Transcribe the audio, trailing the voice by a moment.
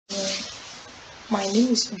My name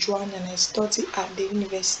is Joanne and I study at the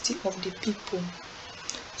University of the People.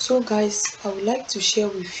 So guys, I would like to share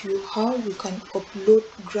with you how you can upload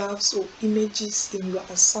graphs or images in your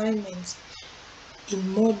assignments in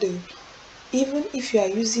Moodle. Even if you are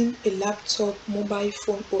using a laptop, mobile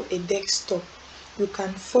phone or a desktop, you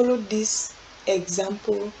can follow this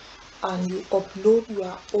example and you upload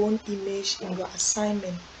your own image in your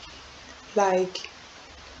assignment. Like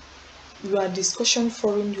your discussion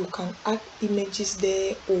forum, you can add images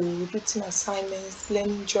there, or written assignments,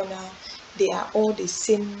 learning journal. They are all the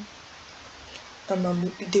same. They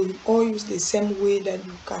will all use the same way that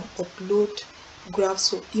you can upload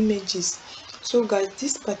graphs or images. So guys,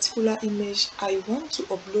 this particular image, I want to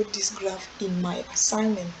upload this graph in my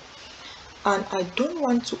assignment, and I don't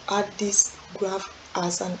want to add this graph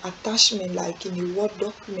as an attachment like in a Word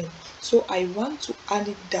document. So I want to add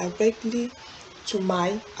it directly to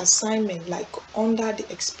my assignment, like under the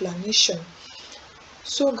explanation.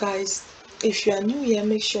 So guys, if you are new here,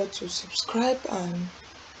 make sure to subscribe and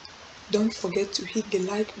don't forget to hit the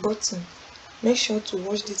like button. Make sure to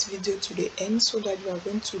watch this video to the end so that you are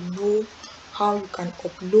going to know how you can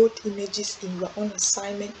upload images in your own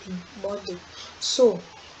assignment in Moodle. So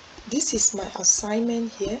this is my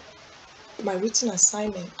assignment here, my written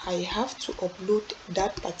assignment. I have to upload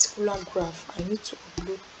that particular graph. I need to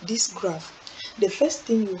upload this graph. The first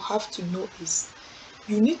thing you have to know is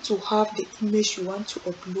you need to have the image you want to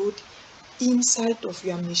upload inside of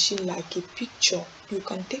your machine, like a picture. You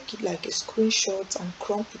can take it like a screenshot and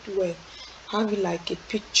crop it well. Have it like a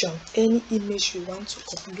picture. Any image you want to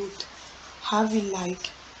upload, have it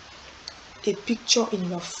like a picture in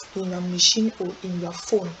your machine or in your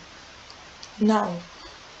phone. Now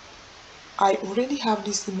I already have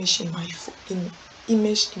this image in my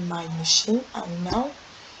machine, and now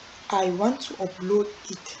I want to upload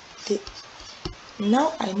it.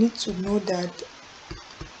 Now I need to know that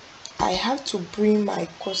I have to bring my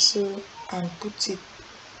cursor and put it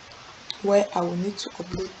where I will need to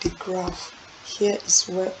upload the graph. Here is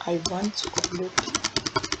where I want to upload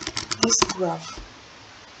this graph.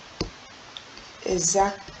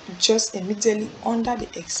 Just immediately under the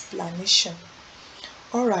explanation.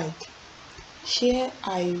 Alright, here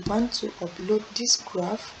I want to upload this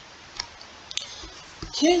graph.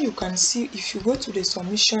 Here you can see, if you go to the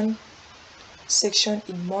submission section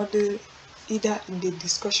in Moodle, either in the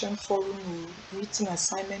discussion forum or written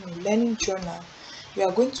assignment or learning journal, you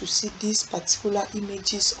are going to see these particular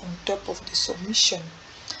images on top of the submission.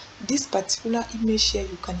 This particular image here,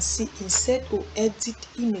 you can see insert or edit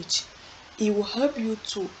image. It will help you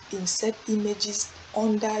to insert images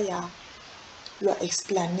under your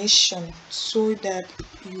explanation so that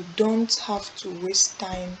you don't have to waste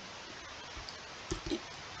time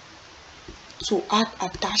to add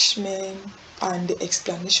attachment, and the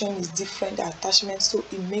explanation is different, the attachment, so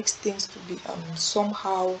it makes things to be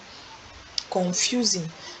somehow confusing.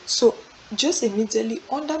 So just immediately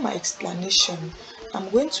under my explanation, I'm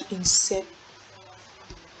going to insert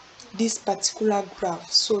this particular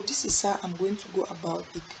graph. So this is how I'm going to go about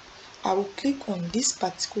it. I will click on this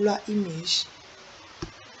particular image,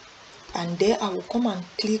 and then I will come and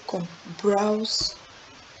click on browse.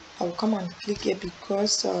 I will come and click here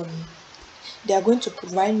because they are going to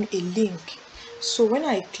provide me a link. So when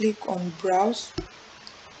I click on browse,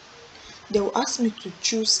 they will ask me to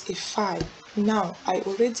choose a file. Now I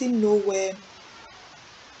already know where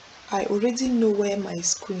my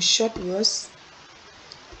screenshot was.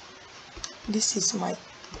 This is my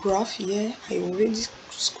graph here. I already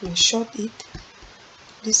screenshot it.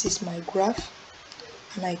 This is my graph,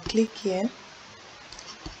 and I click here.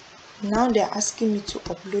 Now they are asking me to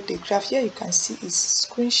upload the graph. Here you can see it's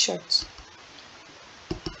screenshot.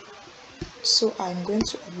 So I'm going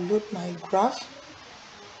to upload my graph.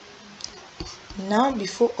 Now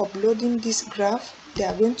before uploading this graph, they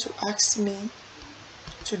are going to ask me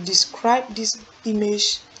to describe this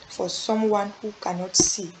image for someone who cannot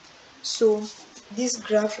see. So this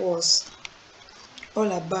graph was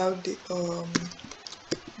all about the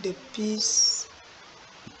piecewise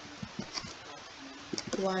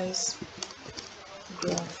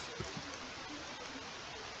graph.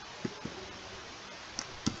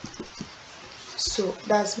 So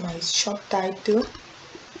that's my short title,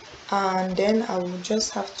 and then I will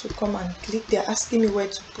just have to come and click. They're asking me where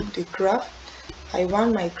to put the graph. I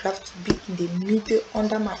want my graph to be in the middle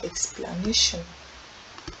under my explanation,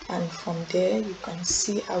 and from there you can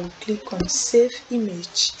see I will click on save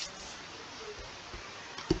image.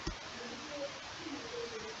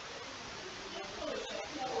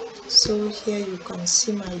 So here you can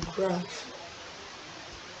see my graph.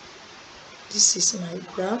 This is my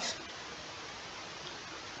graph.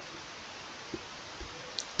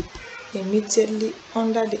 immediately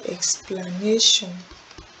under the explanation.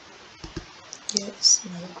 Here is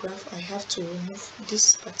my graph. I have to remove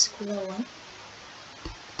this particular one.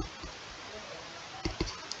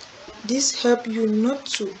 This helps you not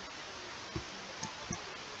to,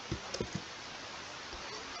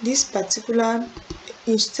 this particular,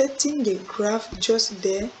 inserting the graph just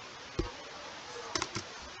there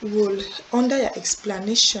will, under your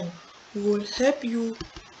explanation, will help you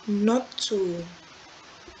not to,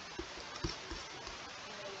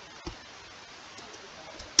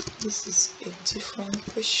 this is a different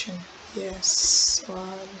question. Yes,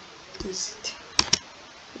 what is it?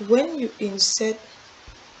 When you insert,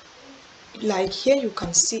 like here you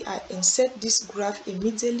can see I insert this graph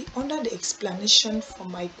immediately under the explanation for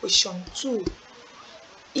my question 2.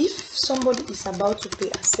 If somebody is about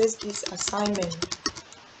to access this assignment,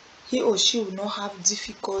 he or she will not have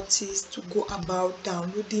difficulties to go about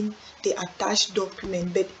downloading the attached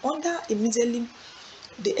document, but under immediately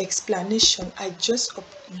the explanation, I just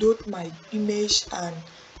upload my image, and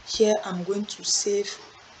here I'm going to save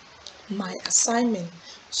my assignment.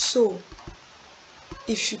 So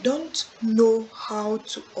if you don't know how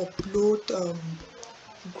to upload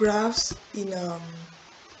graphs in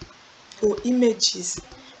or images,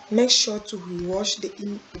 make sure to rewatch the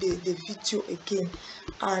video again.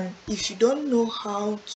 And if you don't know how